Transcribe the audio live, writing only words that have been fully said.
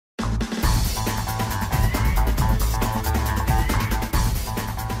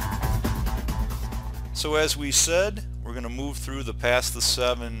So as we said, we're going to move through the Past the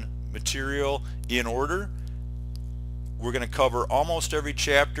Seven material in order. We're going to cover almost every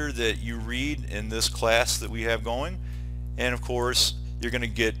chapter that you read in this class that we have going, and of course you're going to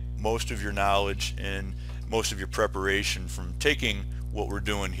get most of your knowledge and most of your preparation from taking what we're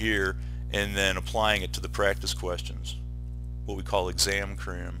doing here and then applying it to the practice questions, what we call exam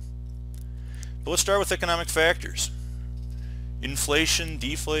cram. But let's start with economic factors. Inflation,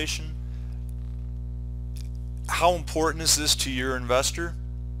 deflation. How important is this to your investor?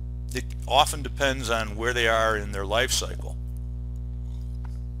 It often depends on where they are in their life cycle.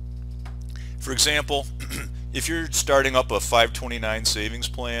 For example, if you're starting up a 529 savings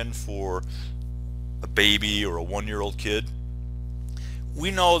plan for a baby or a 1-year-old kid,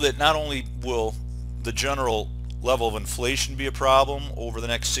 we know that not only will the general level of inflation be a problem over the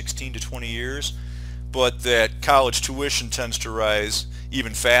next 16 to 20 years, but that college tuition tends to rise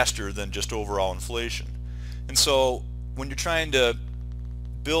even faster than just overall inflation. And so when you're trying to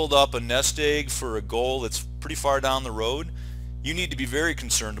build up a nest egg for a goal that's pretty far down the road, you need to be very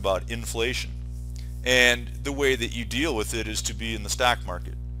concerned about inflation. And the way that you deal with it is to be in the stock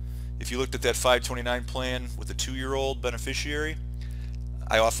market. If you looked at that 529 plan with a 2-year-old beneficiary,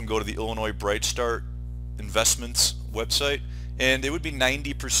 I often go to the Illinois Bright Start Investments website, and it would be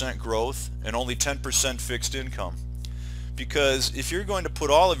 90% growth and only 10% fixed income. Because if you're going to put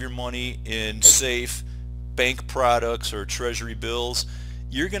all of your money in safe bank products or treasury bills,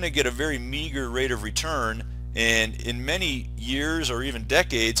 you're going to get a very meager rate of return, and in many years or even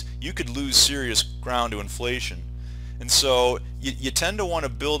decades you could lose serious ground to inflation. And so you tend to want to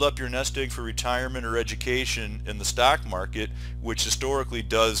build up your nest egg for retirement or education in the stock market, which historically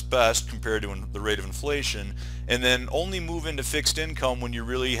does best compared to the rate of inflation, and then only move into fixed income when you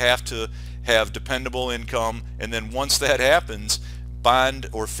really have to have dependable income. And then once that happens, bond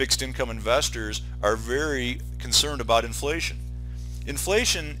or fixed income investors are very concerned about inflation.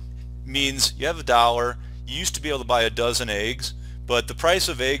 Inflation means you have $1, you used to be able to buy a dozen eggs, but the price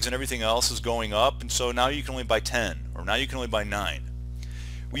of eggs and everything else is going up, and so now you can only buy 10, or now you can only buy 9.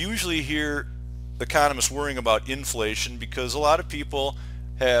 We usually hear economists worrying about inflation because a lot of people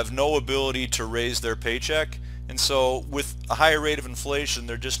have no ability to raise their paycheck, and so with a higher rate of inflation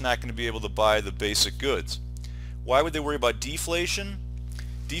they're just not going to be able to buy the basic goods. Why would they worry about deflation?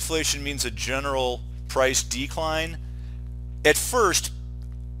 Deflation means a general price decline. At first,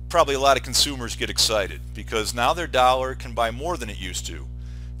 probably a lot of consumers get excited because now their dollar can buy more than it used to.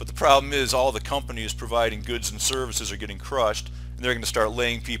 But the problem is all the companies providing goods and services are getting crushed, and they're going to start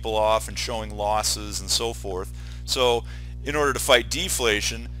laying people off and showing losses and so forth. So in order to fight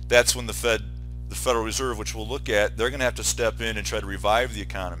deflation, that's when the Federal Reserve, which we'll look at, they're going to have to step in and try to revive the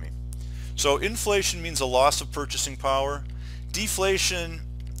economy. So inflation means a loss of purchasing power. Deflation,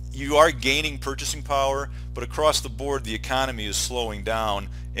 you are gaining purchasing power, but across the board the economy is slowing down,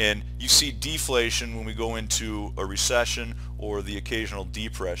 and you see deflation when we go into a recession or the occasional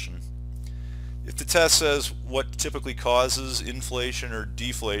depression. If the test says what typically causes inflation or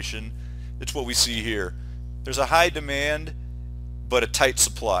deflation, it's what we see here. There's a high demand but a tight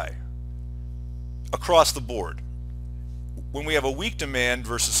supply across the board. When we have a weak demand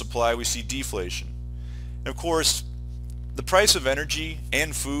versus supply, we see deflation. And of course, the price of energy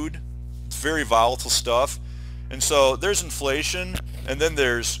and food, it's very volatile stuff, and so there's inflation and then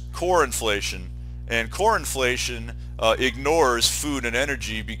there's core inflation, and core inflation ignores food and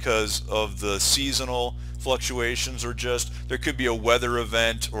energy because of the seasonal fluctuations, or just there could be a weather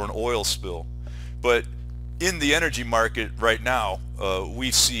event or an oil spill. But in the energy market right now,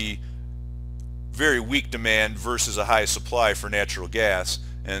 we see very weak demand versus a high supply for natural gas,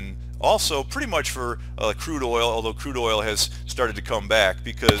 and also pretty much for crude oil, although crude oil has started to come back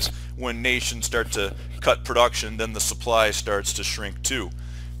because when nations start to cut production, then the supply starts to shrink too.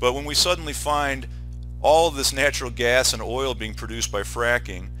 But when we suddenly find all of this natural gas and oil being produced by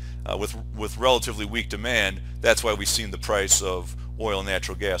fracking with relatively weak demand, that's why we've seen the price of oil and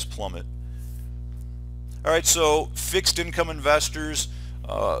natural gas plummet. Alright, so fixed income investors,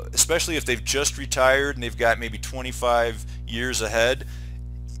 especially if they've just retired and they've got maybe 25 years ahead,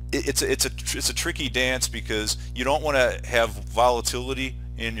 it's a tricky dance because you don't want to have volatility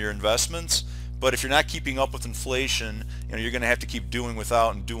in your investments, but if you're not keeping up with inflation, you're going to have to keep doing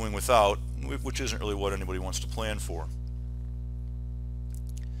without and doing without, which isn't really what anybody wants to plan for.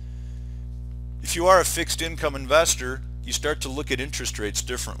 If you are a fixed income investor, you start to look at interest rates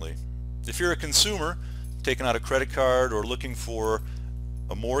differently. If you're a consumer taking out a credit card or looking for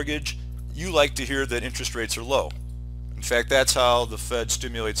a mortgage, you like to hear that interest rates are low. In fact, that's how the Fed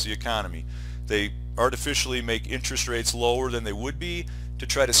stimulates the economy. They artificially make interest rates lower than they would be to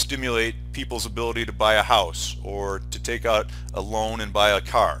try to stimulate people's ability to buy a house or to take out a loan and buy a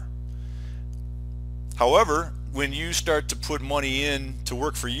car. However, when you start to put money in to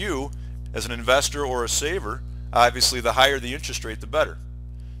work for you as an investor or a saver, obviously the higher the interest rate, the better.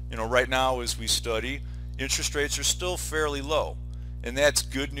 Right now as we study, interest rates are still fairly low, and that's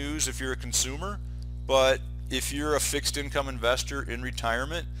good news if you're a consumer. But if you're a fixed income investor in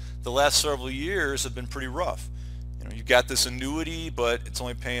retirement, the last several years have been pretty rough. You've got this annuity, but it's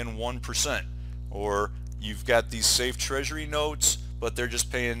only paying 1%, or you've got these safe treasury notes, but they're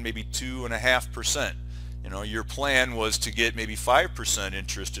just paying maybe 2.5%. Your plan was to get maybe 5%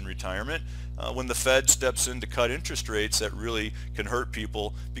 interest in retirement. When the Fed steps in to cut interest rates, that really can hurt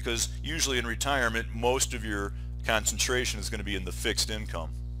people, because usually in retirement most of your concentration is going to be in the fixed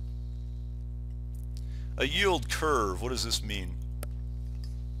income. A yield curve, what does this mean?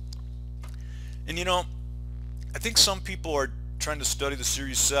 And I think some people are trying to study the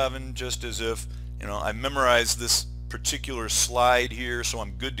Series 7 just as if, I memorized this particular slide here, so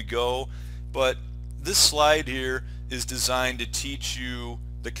I'm good to go. But this slide here is designed to teach you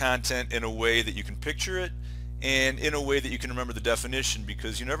the content in a way that you can picture it and in a way that you can remember the definition,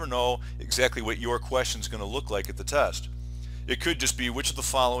 because you never know exactly what your question is going to look like at the test. It could just be, which of the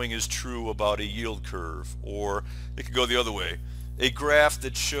following is true about a yield curve? Or it could go the other way, a graph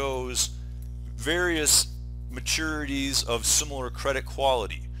that shows various maturities of similar credit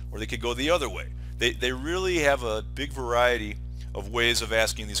quality. Or they could go the other way. They really have a big variety of ways of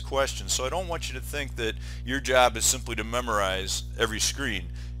asking these questions. So I don't want you to think that your job is simply to memorize every screen.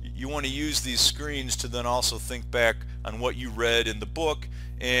 You want to use these screens to then also think back on what you read in the book,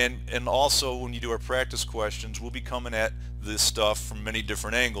 and also when you do our practice questions, we'll be coming at this stuff from many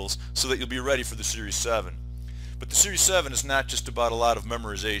different angles so that you'll be ready for the Series 7. But the Series 7 is not just about a lot of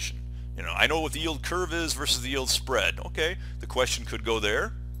memorization. I know what the yield curve is versus the yield spread. Okay, the question could go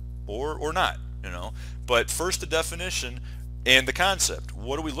there or not, But first the definition and the concept.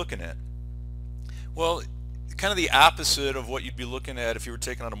 What are we looking at? Well, kind of the opposite of what you'd be looking at if you were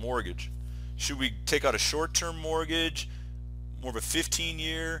taking out a mortgage. Should we take out a short-term mortgage, more of a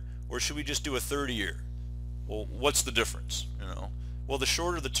 15-year, or should we just do a 30-year? Well, what's the difference? Well, the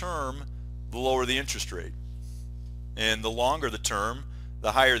shorter the term, the lower the interest rate, and the longer the term,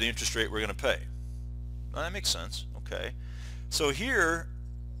 the higher the interest rate we're going to pay. Well, that makes sense. Okay, so here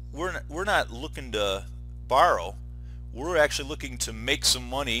we're not looking to borrow. We're actually looking to make some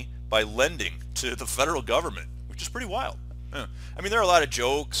money by lending to the federal government, which is pretty wild. I mean, there are a lot of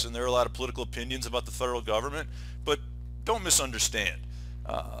jokes and there are a lot of political opinions about the federal government, but don't misunderstand.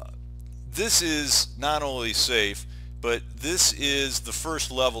 This is not only safe, but this is the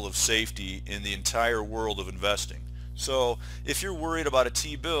first level of safety in the entire world of investing. So if you're worried about a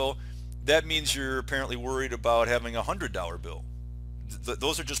T-bill, that means you're apparently worried about having a $100 bill.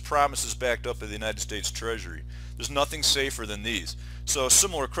 Those are just promises backed up by the United States Treasury. There's nothing safer than these. So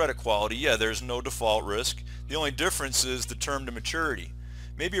similar credit quality, yeah, there's no default risk. The only difference is the term to maturity.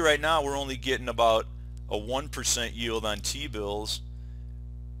 Maybe right now we're only getting about a 1% yield on T-bills,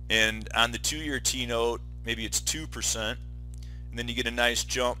 and on the 2-year T-note, maybe it's 2%, and then you get a nice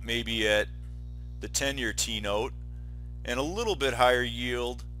jump maybe at the 10-year T-note, and a little bit higher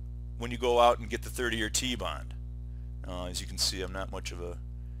yield when you go out and get the 30-year T-bond. As you can see, I'm not much of a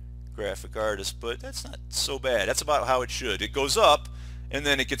graphic artist, but that's not so bad. That's about how it should. It goes up and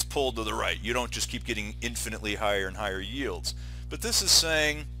then it gets pulled to the right. You don't just keep getting infinitely higher and higher yields. But this is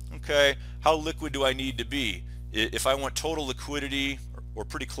saying, okay, how liquid do I need to be? If I want total liquidity or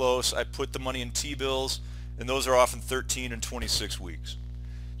pretty close, I put the money in T-bills, and those are often 13 and 26 weeks.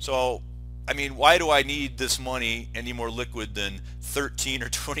 So I mean, why do I need this money any more liquid than 13 or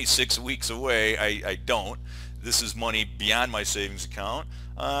 26 weeks away? I don't. This is money beyond my savings account,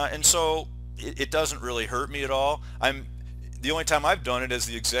 and so it doesn't really hurt me at all. The only time I've done it as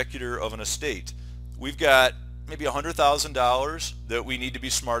the executor of an estate. We've got maybe $100,000 that we need to be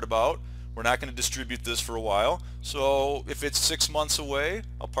smart about. We're not going to distribute this for a while, so if it's 6 months away,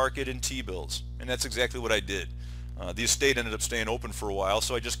 I'll park it in T-bills, and that's exactly what I did. The estate ended up staying open for a while,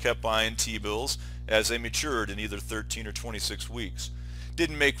 so I just kept buying T-bills as they matured in either 13 or 26 weeks.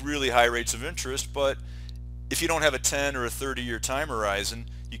 Didn't make really high rates of interest, but if you don't have a 10 or a 30-year time horizon,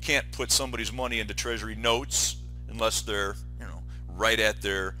 you can't put somebody's money into Treasury notes unless they're, right at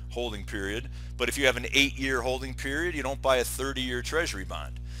their holding period. But if you have an 8-year holding period, you don't buy a 30-year Treasury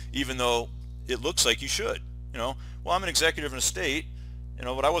bond, even though it looks like you should. Well, I'm an executive of an estate,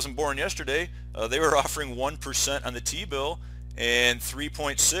 but I wasn't born yesterday. They were offering 1% on the T-bill and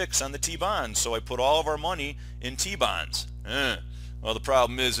 3.6 on the T-bonds, so I put all of our money in T-bonds. Well, the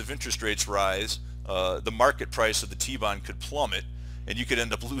problem is if interest rates rise, the market price of the T-bond could plummet, and you could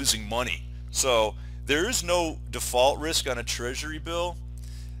end up losing money. So there is no default risk on a treasury bill.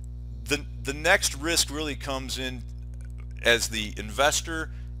 The next risk really comes in as the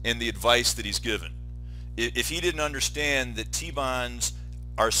investor and the advice that he's given. If he didn't understand that T-bonds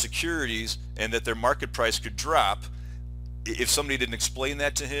are securities and that their market price could drop, if somebody didn't explain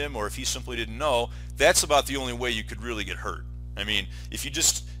that to him, or if he simply didn't know, that's about the only way you could really get hurt. I mean, if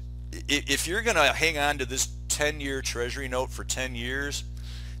you're going to hang on to this 10-year treasury note for 10 years,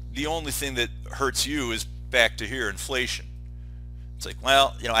 the only thing that hurts you is back to here, inflation. It's like,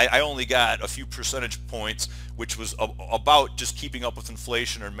 well, I only got a few percentage points, which was about just keeping up with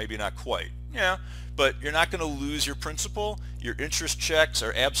inflation, or maybe not quite. Yeah, but you're not going to lose your principal. Your interest checks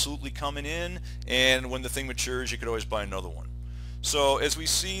are absolutely coming in, and when the thing matures, you could always buy another one. So as we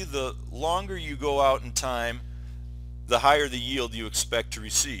see, the longer you go out in time, the higher the yield you expect to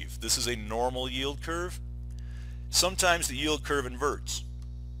receive. This is a normal yield curve. Sometimes the yield curve inverts.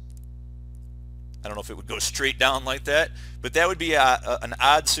 I don't know if it would go straight down like that, but that would be an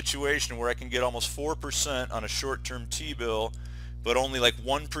odd situation where I can get almost 4% on a short-term T-bill, but only like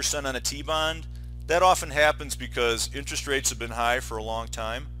 1% on a T-bond. That often happens because interest rates have been high for a long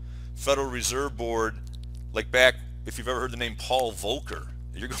time. Federal Reserve Board, like back, if you've ever heard the name Paul Volcker,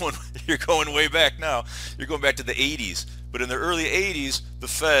 you're going way back now. You're going back to the 80s. But in the early 80s, the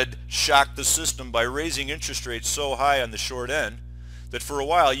Fed shocked the system by raising interest rates so high on the short end that for a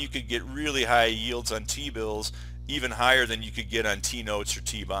while you could get really high yields on T-bills, even higher than you could get on T-notes or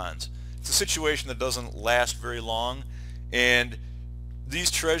T-bonds. It's a situation that doesn't last very long, and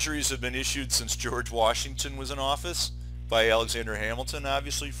these treasuries have been issued since George Washington was in office, by Alexander Hamilton,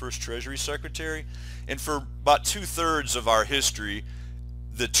 obviously, first Treasury Secretary. And for about 2/3 of our history,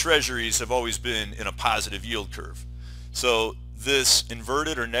 the treasuries have always been in a positive yield curve. So this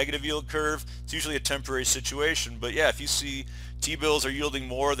inverted or negative yield curve, it's usually a temporary situation, but yeah, if you see T-bills are yielding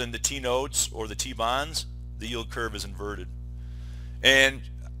more than the T-notes or the T-bonds, the yield curve is inverted. And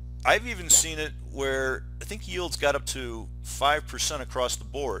I've even seen it where I think yields got up to 5% across the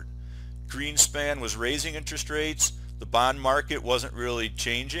board. Greenspan was raising interest rates, the bond market wasn't really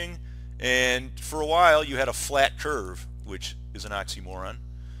changing, and for a while you had a flat curve, which is an oxymoron.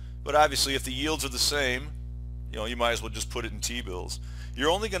 But obviously if the yields are the same, you might as well just put it in T-bills.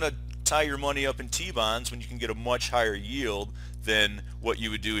 You're only going to tie your money up in T-bonds when you can get a much higher yield than what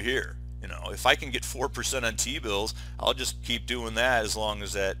you would do here. If I can get 4% on T-bills, I'll just keep doing that as long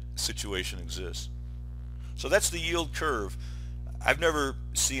as that situation exists. So that's the yield curve. I've never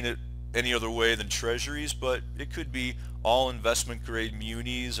seen it any other way than treasuries, but it could be all investment grade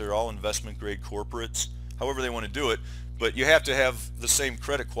munis or all investment grade corporates, however they want to do it. But you have to have the same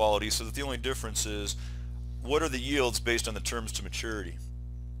credit quality, so that the only difference is what are the yields based on the terms to maturity.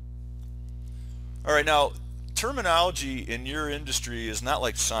 All right, now terminology in your industry is not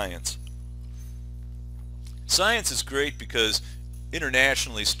like science. Science is great because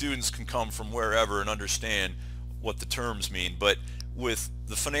internationally students can come from wherever and understand what the terms mean, but with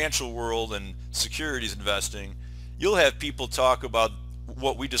the financial world and securities investing, you'll have people talk about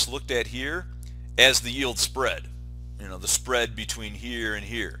what we just looked at here as the yield spread, the spread between here and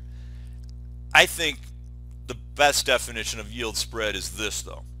here. I think the best definition of yield spread is this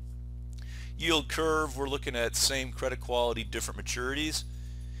though. Yield curve, we're looking at same credit quality, different maturities.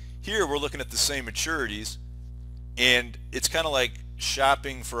 Here we're looking at the same maturities, and it's kind of like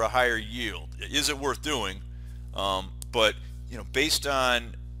shopping for a higher yield. Is it worth doing? But based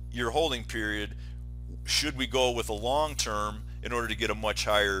on your holding period, should we go with a long term in order to get a much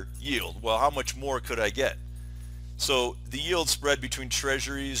higher yield? Well, how much more could I get? So the yield spread between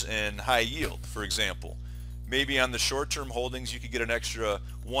treasuries and high yield, for example, maybe on the short-term holdings you could get an extra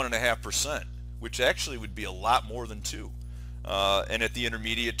 1.5%, which actually would be a lot more than 2. And at the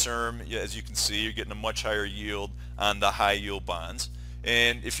intermediate term, as you can see, you're getting a much higher yield on the high yield bonds.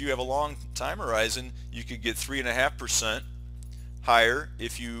 And if you have a long time horizon, you could get 3.5% higher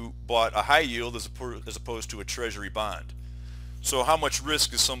if you bought a high yield as opposed to a treasury bond. So how much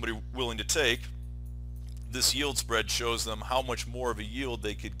risk is somebody willing to take? This yield spread shows them how much more of a yield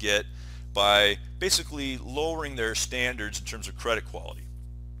they could get by basically lowering their standards in terms of credit quality.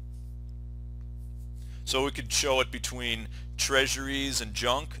 So we could show it between treasuries and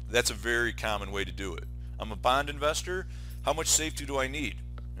junk. That's a very common way to do it. I'm a bond investor. How much safety do I need?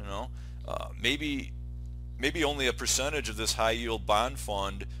 Maybe only a percentage of this high yield bond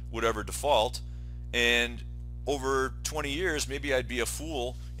fund would ever default, and over 20 years maybe I'd be a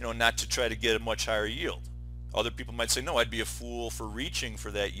fool not to try to get a much higher yield. Other people might say, no, I'd be a fool for reaching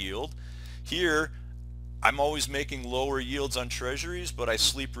for that yield. Here I'm always making lower yields on treasuries, but I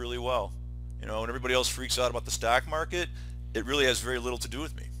sleep really well. When everybody else freaks out about the stock market, it really has very little to do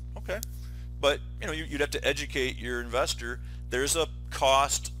with me. Okay, but you'd have to educate your investor. There's a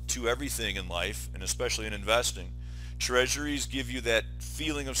cost to everything in life, and especially in investing. Treasuries give you that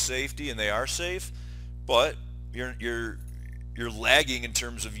feeling of safety, and they are safe, but you're lagging in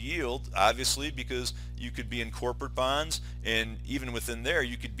terms of yield, obviously, because you could be in corporate bonds, and even within there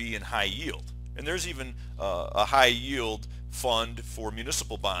you could be in high yield. And there's even a high yield fund for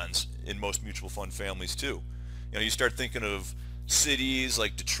municipal bonds in most mutual fund families too. You start thinking of cities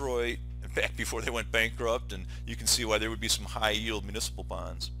like Detroit back before they went bankrupt, and you can see why there would be some high yield municipal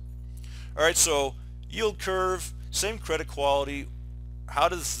bonds. All right, so yield curve, same credit quality. How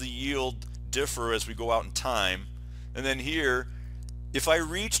does the yield differ as we go out in time? And then here, if I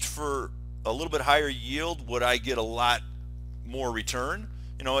reached for a little bit higher yield, would I get a lot more return?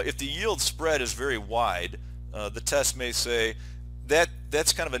 If the yield spread is very wide, the test may say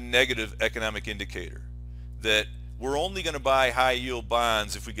that's kind of a negative economic indicator, that we're only going to buy high yield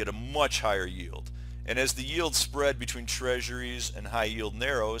bonds if we get a much higher yield. And as the yield spread between treasuries and high yield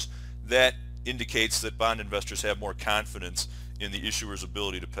narrows, that indicates that bond investors have more confidence in the issuer's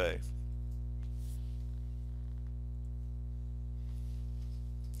ability to pay.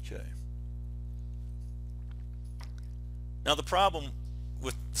 Okay. Now the problem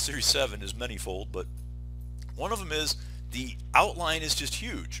with Series 7 is manyfold, but one of them is the outline is just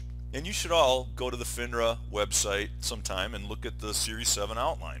huge. And you should all go to the FINRA website sometime and look at the Series 7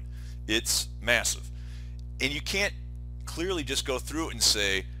 outline. It's massive. And you can't clearly just go through it and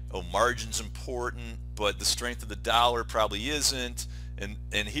say, oh, margin's important, but the strength of the dollar probably isn't.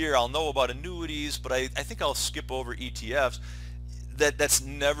 And here I'll know about annuities, but I think I'll skip over ETFs. That's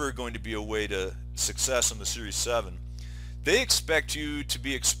never going to be a way to success in the Series 7. They expect you to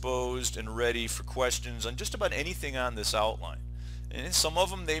be exposed and ready for questions on just about anything on this outline. And some of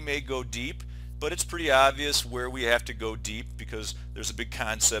them they may go deep, but it's pretty obvious where we have to go deep because there's a big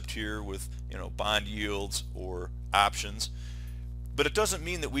concept here with bond yields or options. But it doesn't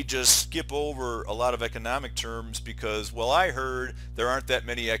mean that we just skip over a lot of economic terms because, well, I heard there aren't that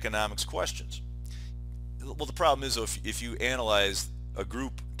many economics questions. Well, the problem is if you analyze a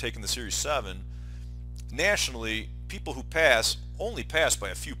group taking the Series 7, nationally, people who pass only pass by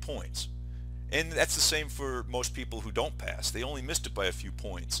a few points. And that's the same for most people who don't pass. They only missed it by a few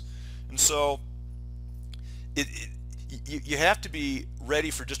points. And so you have to be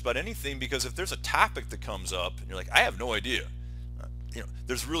ready for just about anything, because if there's a topic that comes up and you're like, I have no idea,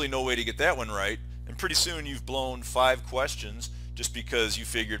 there's really no way to get that one right, and pretty soon you've blown 5 questions just because you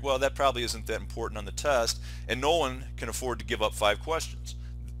figured, well, that probably isn't that important on the test, and no one can afford to give up 5 questions.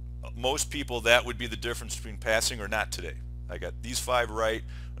 Most people, that would be the difference between passing or not today. I got these 5 right,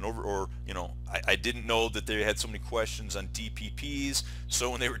 I didn't know that they had so many questions on DPPs,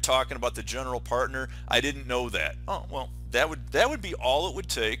 so when they were talking about the general partner, I didn't know that. Oh, well, that would be all it would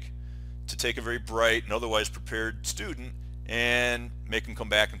take to take a very bright and otherwise prepared student and make them come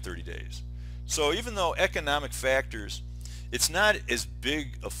back in 30 days. So even though economic factors, it's not as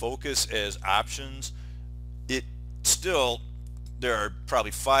big a focus as options, there are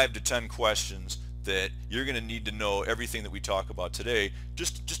probably 5 to 10 questions that you're going to need to know everything that we talk about today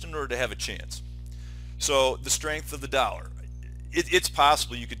just in order to have a chance. So the strength of the dollar. It's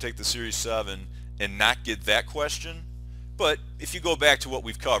possible you could take the Series 7 and not get that question, but if you go back to what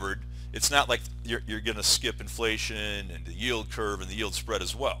we've covered, it's not like you're going to skip inflation and the yield curve and the yield spread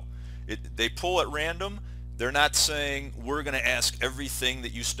as well. They pull at random. They're not saying we're going to ask everything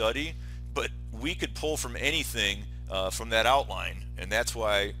that you study, but we could pull from anything from that outline, and that's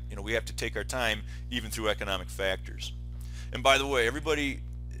why we have to take our time even through economic factors. And by the way, everybody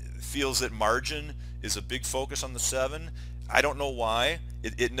feels that margin is a big focus on the 7. I don't know why.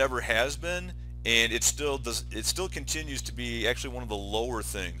 It never has been, and it still continues to be actually one of the lower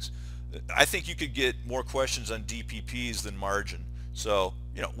things. I think you could get more questions on DPPs than margin. So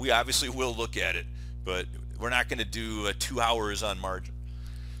we obviously will look at it, but we're not going to do 2 hours on margin.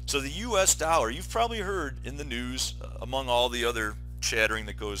 So the US dollar, you've probably heard in the news, among all the other chattering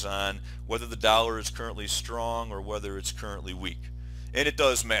that goes on, whether the dollar is currently strong or whether it's currently weak. And it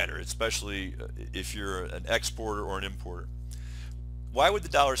does matter, especially if you're an exporter or an importer. Why would the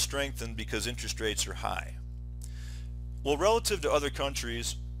dollar strengthen? Because interest rates are high. Well, relative to other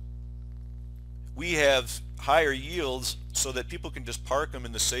countries, we have higher yields so that people can just park them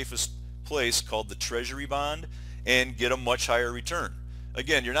in the safest place called the treasury bond and get a much higher return.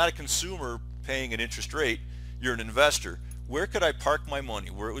 Again, you're not a consumer paying an interest rate, you're an investor. Where could I park my money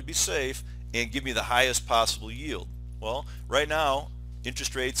where it would be safe and give me the highest possible yield? Well, right now,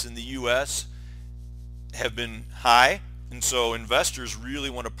 interest rates in the US have been high, and so investors really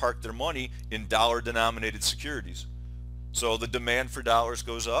want to park their money in dollar-denominated securities. So the demand for dollars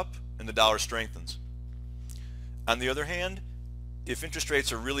goes up and the dollar strengthens. On the other hand, if interest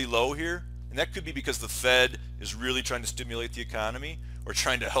rates are really low here, and that could be because the Fed is really trying to stimulate the economy or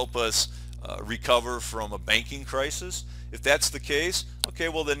trying to help us recover from a banking crisis. If that's the case, okay,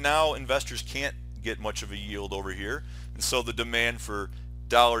 well then now investors can't get much of a yield over here, and so the demand for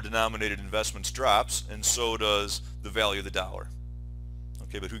dollar denominated investments drops, and so does the value of the dollar.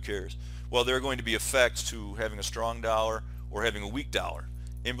 Okay, but who cares? Well, there are going to be effects to having a strong dollar or having a weak dollar.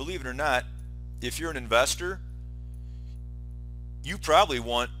 And believe it or not, if you're an investor, you probably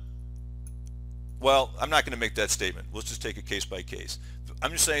want, well, I'm not going to make that statement. Let's just take it case by case.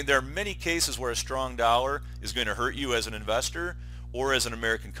 I'm just saying there are many cases where a strong dollar is going to hurt you as an investor or as an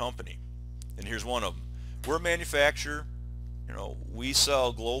American company. And here's one of them. We're a manufacturer. We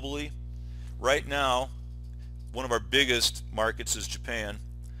sell globally. Right now, one of our biggest markets is Japan,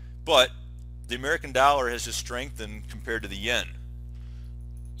 but the American dollar has just strengthened compared to the yen.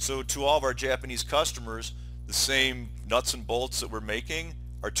 So to all of our Japanese customers, the same nuts and bolts that we're making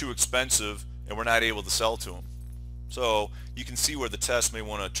are too expensive and we're not able to sell to them. So you can see where the test may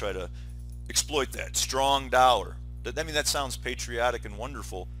want to try to exploit that. Strong dollar. I mean, that sounds patriotic and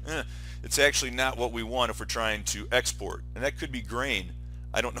wonderful. It's actually not what we want if we're trying to export. And that could be grain.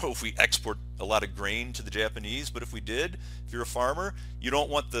 I don't know if we export a lot of grain to the Japanese, but if we did, if you're a farmer, you don't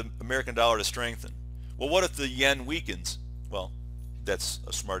want the American dollar to strengthen. Well, what if the yen weakens? Well, that's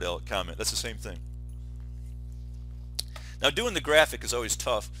a smart aleck comment. That's the same thing. Now, doing the graphic is always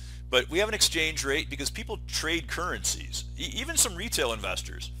tough, but we have an exchange rate because people trade currencies, even some retail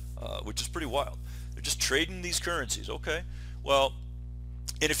investors, which is pretty wild. They're just trading these currencies. Okay, well,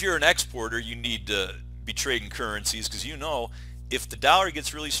 and if you're an exporter, you need to be trading currencies because if the dollar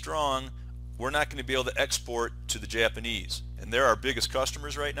gets really strong, we're not going to be able to export to the Japanese, and they're our biggest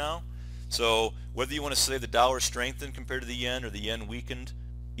customers right now. So whether you want to say the dollar strengthened compared to the yen or the yen weakened,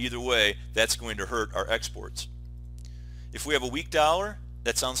 either way, that's going to hurt our exports. If we have a weak dollar,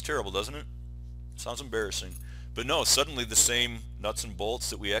 that sounds terrible, doesn't it? Sounds embarrassing. But no, suddenly the same nuts and bolts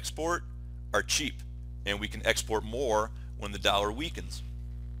that we export are cheap, and we can export more when the dollar weakens.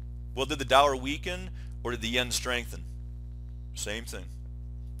 Well, did the dollar weaken or did the yen strengthen? Same thing.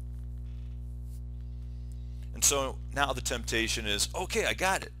 And so now the temptation is, okay, I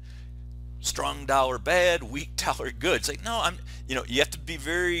got it. Strong dollar bad, weak dollar good. It's like, no, you have to be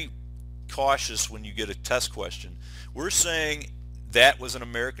very cautious when you get a test question. We're saying that was an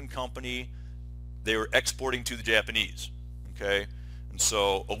American company. They were exporting to the Japanese, okay? And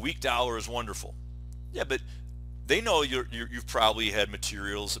so a weak dollar is wonderful. Yeah, but they know you've probably had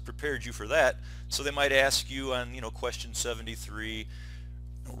materials that prepared you for that, so they might ask you on question 73.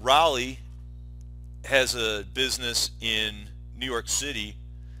 Raleigh has a business in New York City,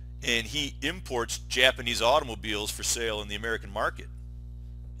 and he imports Japanese automobiles for sale in the American market.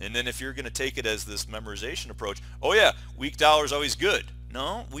 And then if you're going to take it as this memorization approach, oh yeah, weak dollar is always good.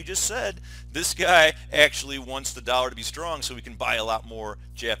 No, we just said this guy actually wants the dollar to be strong so we can buy a lot more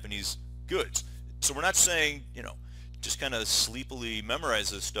Japanese goods. So we're not saying, just kind of sleepily memorize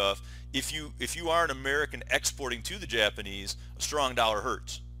this stuff. If you are an American exporting to the Japanese, a strong dollar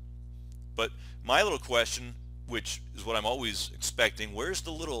hurts. But my little question, which is what I'm always expecting, where's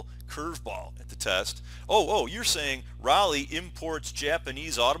the little curveball at the test? Oh, you're saying Raleigh imports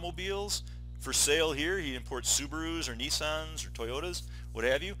Japanese automobiles for sale here. He imports Subarus or Nissans or Toyotas, what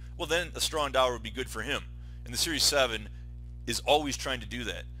have you. Well, then a strong dollar would be good for him. And the Series 7 is always trying to do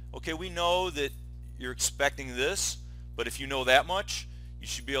that. Okay, we know that you're expecting this, but if you know that much, you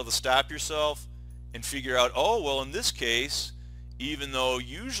should be able to stop yourself and figure out, oh, well, in this case, even though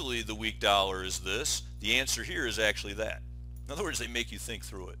usually the weak dollar is this, the answer here is actually that. In other words, they make you think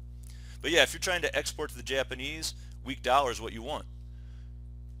through it. But yeah, if you're trying to export to the Japanese, weak dollar is what you want.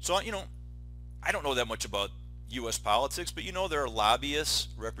 So, I don't know that much about U.S. politics, but there are lobbyists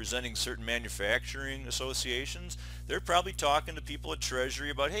representing certain manufacturing associations. They're probably talking to people at Treasury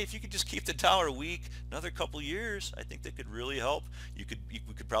about, hey, if you could just keep the dollar weak another couple of years, I think that could really help. We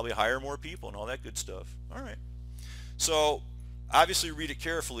could probably hire more people and all that good stuff. All right. So obviously read it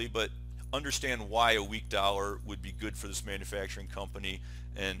carefully, but understand why a weak dollar would be good for this manufacturing company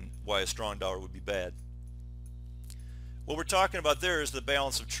and why a strong dollar would be bad. What we're talking about there is the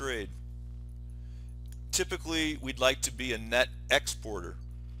balance of trade. Typically, we'd like to be a net exporter.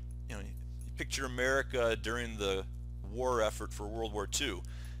 You picture America during the war effort for World War II.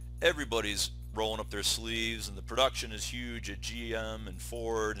 Everybody's rolling up their sleeves, and the production is huge at GM and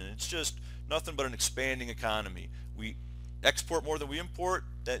Ford, and it's just nothing but an expanding economy. We export more than we import.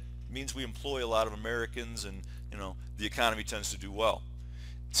 That means we employ a lot of Americans, and the economy tends to do well.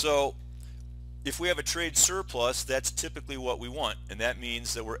 So If we have a trade surplus, that's typically what we want, and that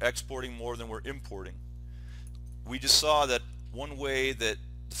means that we're exporting more than we're importing. We just saw that one way that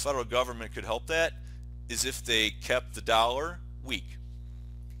the federal government could help that is if they kept the dollar weak.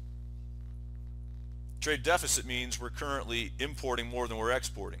 Trade deficit means we're currently importing more than we're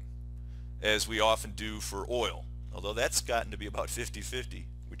exporting, as we often do for oil, although that's gotten to be about 50-50,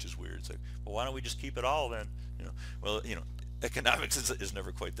 which is weird. It's like, well, why don't we just keep it all then? Well, economics is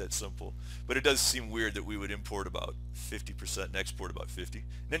never quite that simple, but it does seem weird that we would import about 50% and export about 50.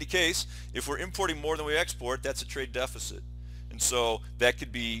 In any case, if we're importing more than we export, that's a trade deficit. And so that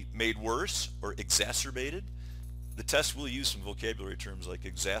could be made worse or exacerbated. The test will use some vocabulary terms like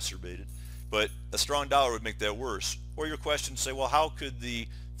exacerbated, but a strong dollar would make that worse. Or your question say, well, how could the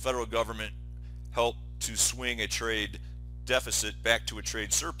federal government help to swing a trade deficit back to a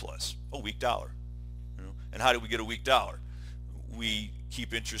trade surplus? A weak dollar. And how do we get a weak dollar? We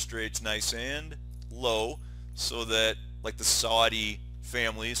keep interest rates nice and low so that, like the Saudi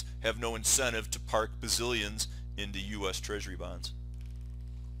families, have no incentive to park bazillions into U.S. Treasury bonds.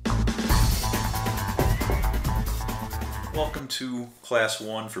 Welcome to Class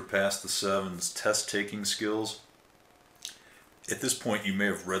 1 for Past the Sevens test taking skills. At this point you may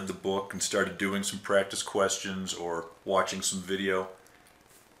have read the book and started doing some practice questions or watching some video.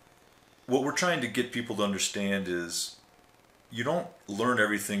 What we're trying to get people to understand is you don't learn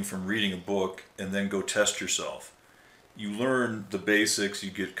everything from reading a book and then go test yourself. You learn the basics,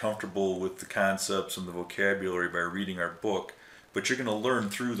 you get comfortable with the concepts and the vocabulary by reading our book, but you're going to learn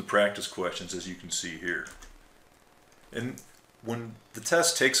through the practice questions, as you can see here. And when the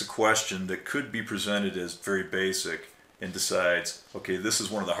test takes a question that could be presented as very basic and decides, okay, this is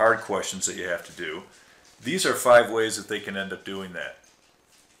one of the hard questions that you have to do, these are 5 ways that they can end up doing that.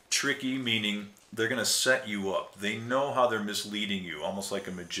 Tricky, meaning they're going to set you up. They know how they're misleading you, almost like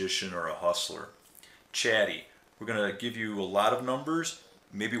a magician or a hustler. Chatty, we're going to give you a lot of numbers.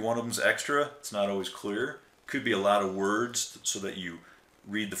 Maybe one of them's extra. It's not always clear. Could be a lot of words so that you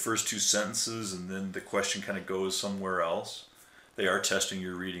read the first 2 sentences and then the question kind of goes somewhere else. They are testing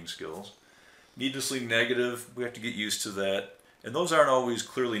your reading skills. Needlessly negative, we have to get used to that. And those aren't always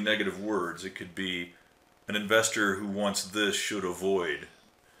clearly negative words. It could be an investor who wants this should avoid,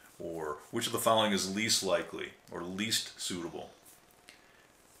 or which of the following is least likely or least suitable.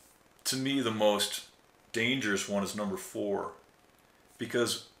 To me, the most dangerous one is number 4,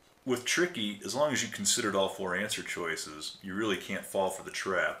 because with tricky, as long as you considered all 4 answer choices, you really can't fall for the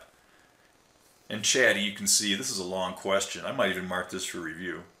trap. And chatty, you can see this is a long question. I might even mark this for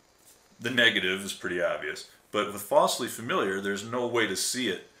review. The negative is pretty obvious, but with falsely familiar, there's no way to see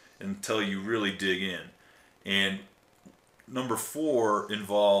it until you really dig in. And number 4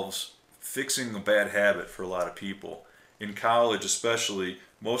 involves fixing a bad habit for a lot of people. In college especially,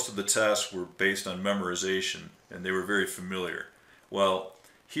 most of the tests were based on memorization and they were very familiar. Well,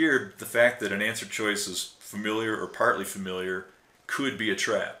 here the fact that an answer choice is familiar or partly familiar could be a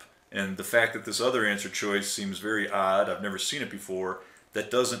trap. And the fact that this other answer choice seems very odd, I've never seen it before, that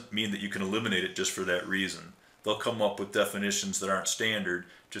doesn't mean that you can eliminate it just for that reason. They'll come up with definitions that aren't standard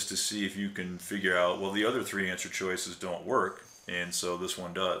just to see if you can figure out, well, the other 3 answer choices don't work, and so this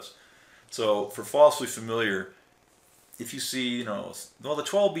one does. So for falsely familiar, if you see, well, the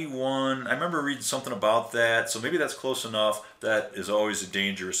 12B1, I remember reading something about that, so maybe that's close enough. That is always a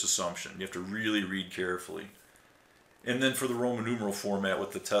dangerous assumption. You have to really read carefully. And then for the Roman numeral format,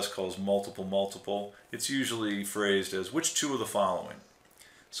 what the test calls multiple, it's usually phrased as which 2 of the following.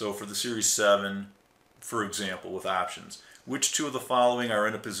 So for the Series 7, for example, with options, which 2 of the following are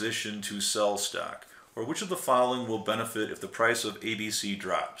in a position to sell stock? Or which of the following will benefit if the price of ABC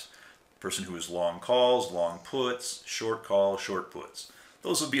drops? Person who is long calls, long puts, short call, short puts.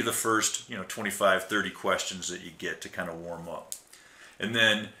 Those will be the first 25, 30 questions that you get to kind of warm up. And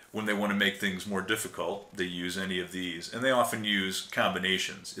then when they want to make things more difficult, they use any of these. And they often use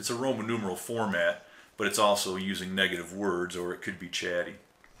combinations. It's a Roman numeral format, but it's also using negative words, or it could be chatty.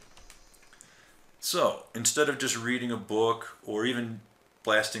 So instead of just reading a book or even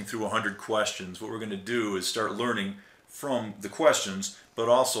blasting through 100 questions, what we're going to do is start learning from the questions, but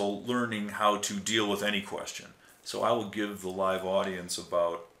also learning how to deal with any question. So I will give the live audience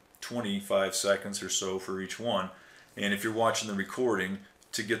about 25 seconds or so for each one. And if you're watching the recording,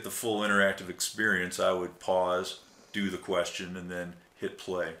 to get the full interactive experience, I would pause, do the question, and then hit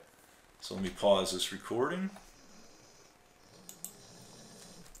play. So let me pause this recording.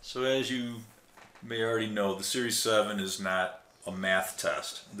 So as you may already know, the Series 7 is not a math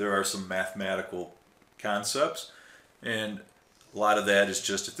test. There are some mathematical concepts, and a lot of that is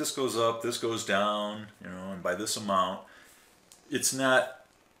just if this goes up, this goes down, and by this amount. It's not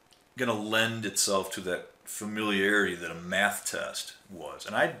going to lend itself to that familiarity that a math test was.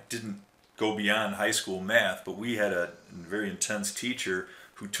 And I didn't go beyond high school math, but we had a very intense teacher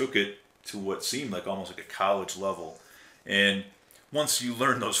who took it to what seemed like almost like a college level. And once you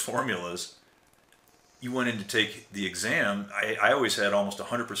learn those formulas, you went in to take the exam. I always had almost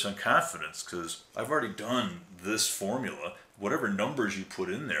 100% confidence because I've already done this formula. Whatever numbers you put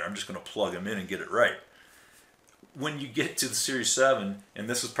in there, I'm just going to plug them in and get it right. When you get to the Series 7, and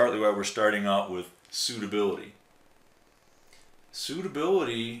this is partly why we're starting out with suitability.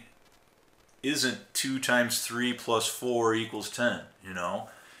 Suitability isn't 2 times 3 plus 4 equals 10, you know?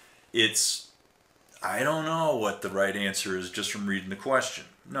 It's, I don't know what the right answer is just from reading the question.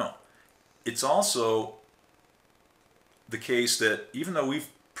 No. It's also the case that even though we've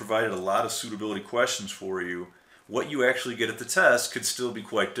provided a lot of suitability questions for you, what you actually get at the test could still be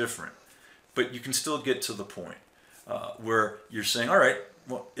quite different. But you can still get to the point where you're saying, all right,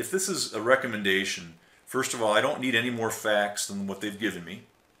 well, if this is a recommendation, first of all, I don't need any more facts than what they've given me.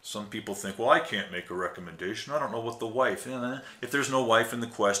 Some people think, well, I can't make a recommendation. I don't know what the wife, if there's no wife in the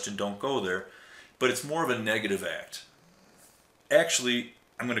question, don't go there. But it's more of a negative act. Actually,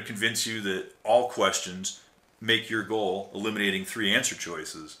 I'm going to convince you that all questions make your goal eliminating 3 answer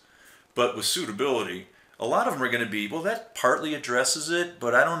choices. But with suitability, a lot of them are going to be, well, that partly addresses it,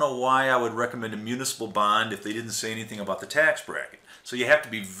 but I don't know why I would recommend a municipal bond if they didn't say anything about the tax bracket. So you have to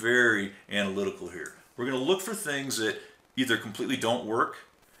be very analytical here. We're going to look for things that either completely don't work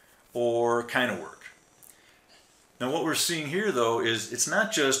or kind of work. Now what we're seeing here though is it's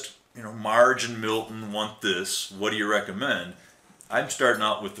not just, Marge and Milton want this, what do you recommend? I'm starting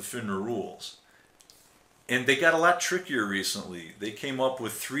out with the FINRA rules. And they got a lot trickier recently. They came up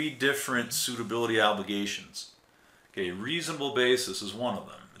with 3 different suitability obligations. Okay, reasonable basis is one of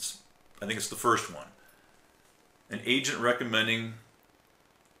them. I think it's the first one. An agent recommending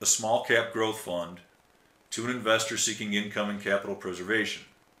a small cap growth fund to an investor seeking income and capital preservation.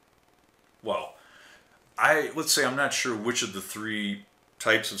 Well, let's say I'm not sure which of the 3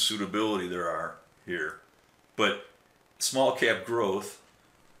 types of suitability there are here, but small cap growth,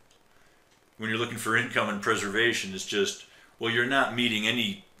 when you're looking for income and preservation, is just, well, you're not meeting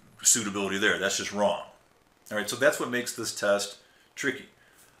any suitability there. That's just wrong. All right, so that's what makes this test tricky.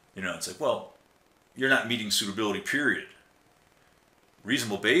 It's like, well, you're not meeting suitability, period.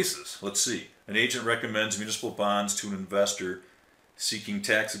 Reasonable basis, let's see. An agent recommends municipal bonds to an investor seeking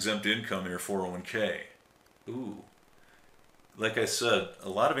tax-exempt income in your 401k. Ooh. Like I said, a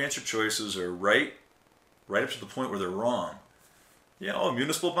lot of answer choices are right up to the point where they're wrong. Yeah, oh,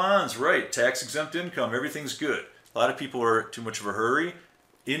 municipal bonds, right, tax-exempt income, everything's good. A lot of people are too much of a hurry.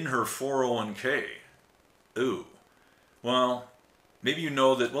 In her 401k. Ooh. Well, maybe you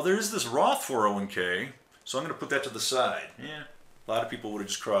know that, well, there is this Roth 401k, so I'm going to put that to the side. Yeah, a lot of people would have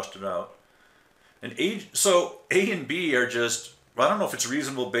just crossed it out. So A and B are just, well, I don't know if it's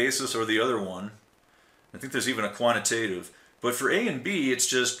reasonable basis or the other one. I think there's even a quantitative. But for A and B, it's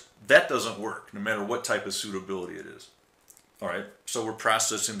just, that doesn't work, no matter what type of suitability it is. All right, so we're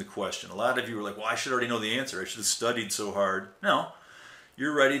processing the question. A lot of you are like, well, I should already know the answer. I should have studied so hard. No,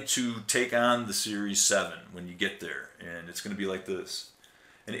 you're ready to take on the Series 7 when you get there, and it's going to be like this.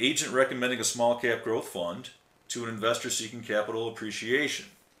 An agent recommending a small cap growth fund to an investor seeking capital appreciation.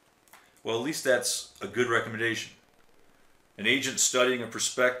 Well, at least that's a good recommendation. An agent studying a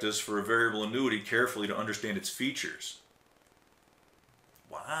prospectus for a variable annuity carefully to understand its features.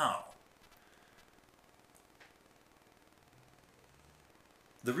 Wow.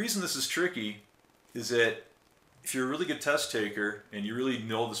 The reason this is tricky is that if you're a really good test taker and you really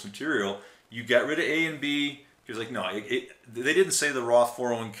know this material, you got rid of A and B. You're like, no, they didn't say the Roth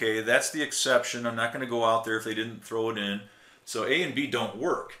 401k. That's the exception. I'm not going to go out there if they didn't throw it in. So A and B don't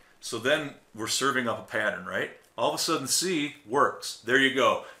work. So then we're serving up a pattern, right? All of a sudden C works. There you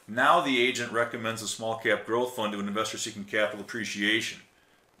go. Now the agent recommends a small cap growth fund to an investor seeking capital appreciation,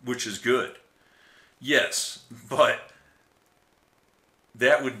 which is good. Yes, but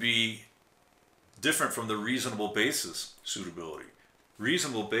that would be different from the reasonable basis suitability.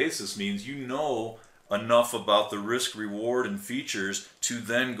 Reasonable basis means you know enough about the risk, reward, and features to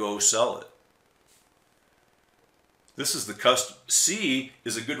then go sell it. This is the C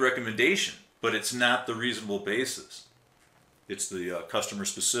is a good recommendation, but it's not the reasonable basis. It's the customer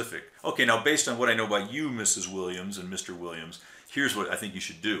specific. Okay, now based on what I know about you, Mrs. Williams and Mr. Williams, here's what I think you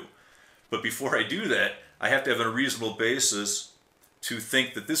should do. But before I do that, I have to have a reasonable basis to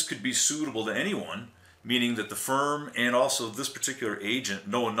think that this could be suitable to anyone, meaning that the firm and also this particular agent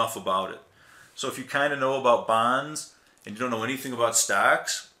know enough about it. So if you kind of know about bonds and you don't know anything about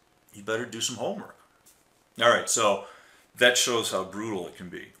stocks, you better do some homework. All right, so that shows how brutal it can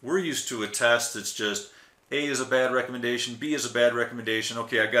be. We're used to a test that's just A is a bad recommendation, B is a bad recommendation.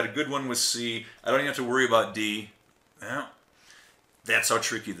 Okay, I got a good one with C. I don't even have to worry about D. Well, that's how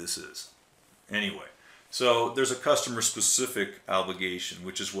tricky this is. Anyway, so there's a customer-specific obligation,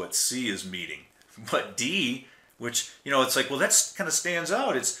 which is what C is meeting. But D, which, it's like, well, that kind of stands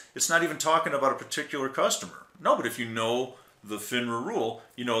out. It's not even talking about a particular customer. No, but if you know the FINRA rule,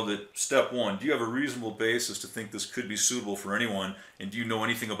 you know that step one, do you have a reasonable basis to think this could be suitable for anyone, and do you know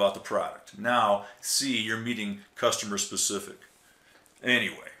anything about the product? Now, C, you're meeting customer-specific.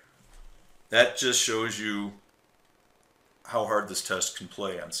 Anyway, that just shows you how hard this test can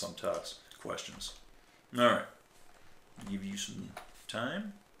play on some tests questions. All right, I'll give you some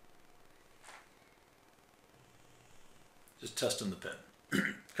time. Just testing the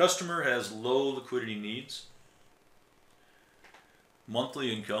pen. Customer has low liquidity needs,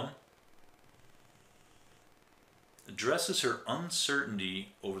 monthly income, addresses her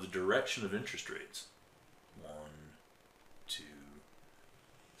uncertainty over the direction of interest rates. 1, 2,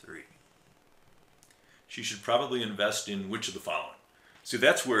 3. She should probably invest in which of the following? See,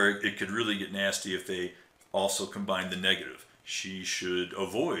 that's where it could really get nasty if they also combine the negative. She should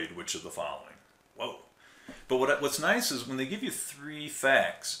avoid which of the following. Whoa. But what's nice is when they give you 3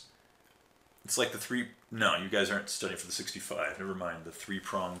 facts, it's like the 3... No, you guys aren't studying for the 65. Never mind, the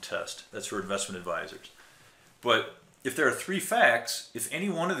 3-pronged test. That's for investment advisors. But if there are 3 facts, if any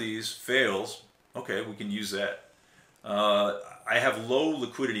one of these fails, okay, we can use that. I have low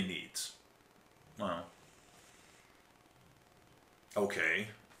liquidity needs. Well, okay.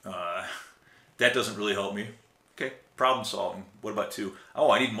 That doesn't really help me. Okay, problem solving. What about 2?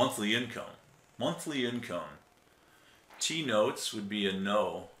 Oh, I need monthly income. Monthly income. T-notes would be a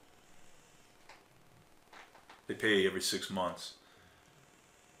no. They pay every 6 months.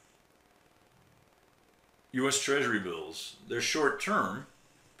 U.S. Treasury bills. They're short term,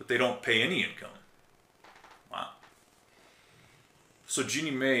 but they don't pay any income. Wow. So Ginnie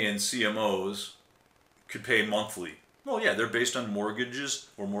Mae and CMOs could pay monthly. Well, yeah, they're based on mortgages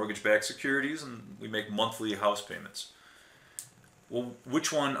or mortgage-backed securities, and we make monthly house payments. Well,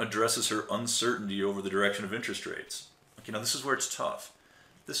 which one addresses her uncertainty over the direction of interest rates? Okay, now this is where it's tough.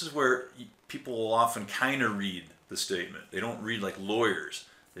 This is where people will often kind of read the statement. They don't read like lawyers.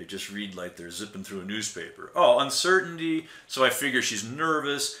 They just read like they're zipping through a newspaper. Oh, uncertainty, so I figure she's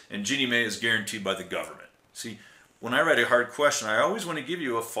nervous, and Ginnie Mae is guaranteed by the government. See, when I write a hard question, I always want to give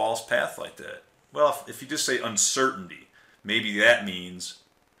you a false path like that. Well, if you just say uncertainty, maybe that means,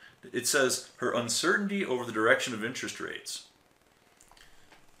 it says her uncertainty over the direction of interest rates.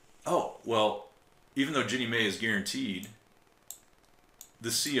 Oh, well, even though Ginnie Mae is guaranteed, the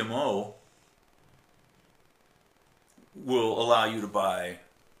CMO will allow you to buy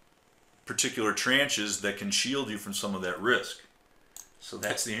particular tranches that can shield you from some of that risk. So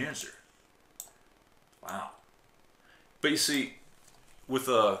that's the answer. Wow. But you see, with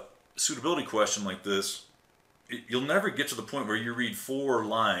a suitability question like this, you'll never get to the point where you read 4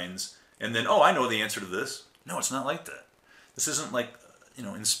 lines and then, oh, I know the answer to this. No, it's not like that. This isn't like,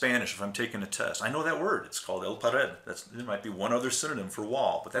 in Spanish, if I'm taking a test. I know that word. It's called el pared. There might be one other synonym for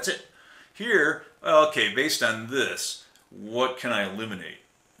wall, but that's it. Here, okay, based on this, what can I eliminate?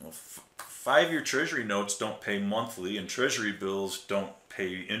 Well, 5-year Treasury notes don't pay monthly, and Treasury bills don't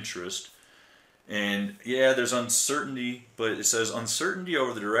pay interest. And yeah, there's uncertainty, but it says uncertainty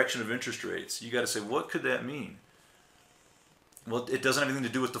over the direction of interest rates. You got to say, what could that mean? Well, it doesn't have anything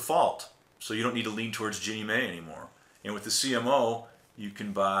to do with default, so you don't need to lean towards Ginnie Mae anymore. And with the CMO, you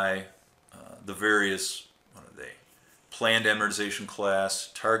can buy the various, what are they? Planned amortization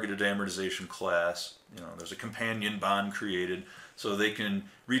class, targeted amortization class. There's a companion bond created, so they can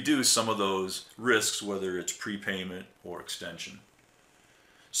reduce some of those risks, whether it's prepayment or extension.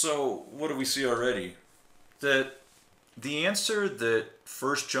 So what do we see already? That the answer that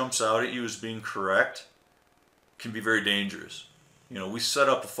first jumps out at you as being correct can be very dangerous. We set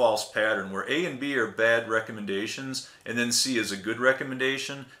up a false pattern where A and B are bad recommendations, and then C is a good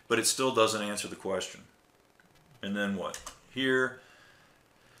recommendation, but it still doesn't answer the question. And then what? Here,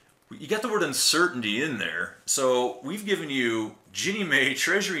 you got the word uncertainty in there, so we've given you Ginnie Mae,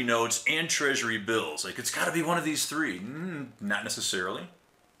 Treasury notes, and Treasury bills. Like, it's got to be one of these 3. Not necessarily.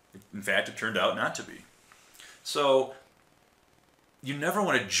 In fact, it turned out not to be. So, you never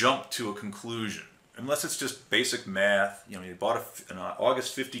want to jump to a conclusion. Unless it's just basic math, you bought an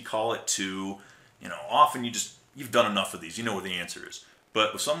August 50, call it 2. Often you've done enough of these. You know where the answer is.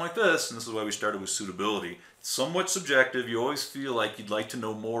 But with something like this, and this is why we started with suitability, it's somewhat subjective. You always feel like you'd like to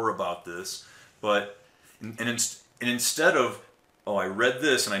know more about this. But instead of, oh, I read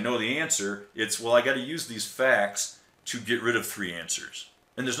this and I know the answer, it's, well, I got to use these facts to get rid of 3 answers.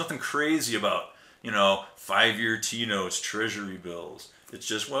 And there's nothing crazy about, 5-year T-notes, treasury bills. It's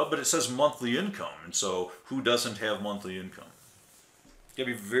just, well, but it says monthly income. And so who doesn't have monthly income? You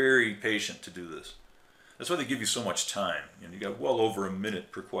gotta be very patient to do this. That's why they give you so much time. You got well over a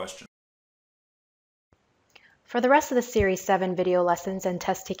minute per question. For the rest of the Series 7 video lessons and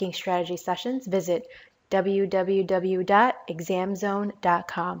test-taking strategy sessions, visit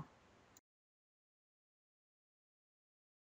www.examzone.com.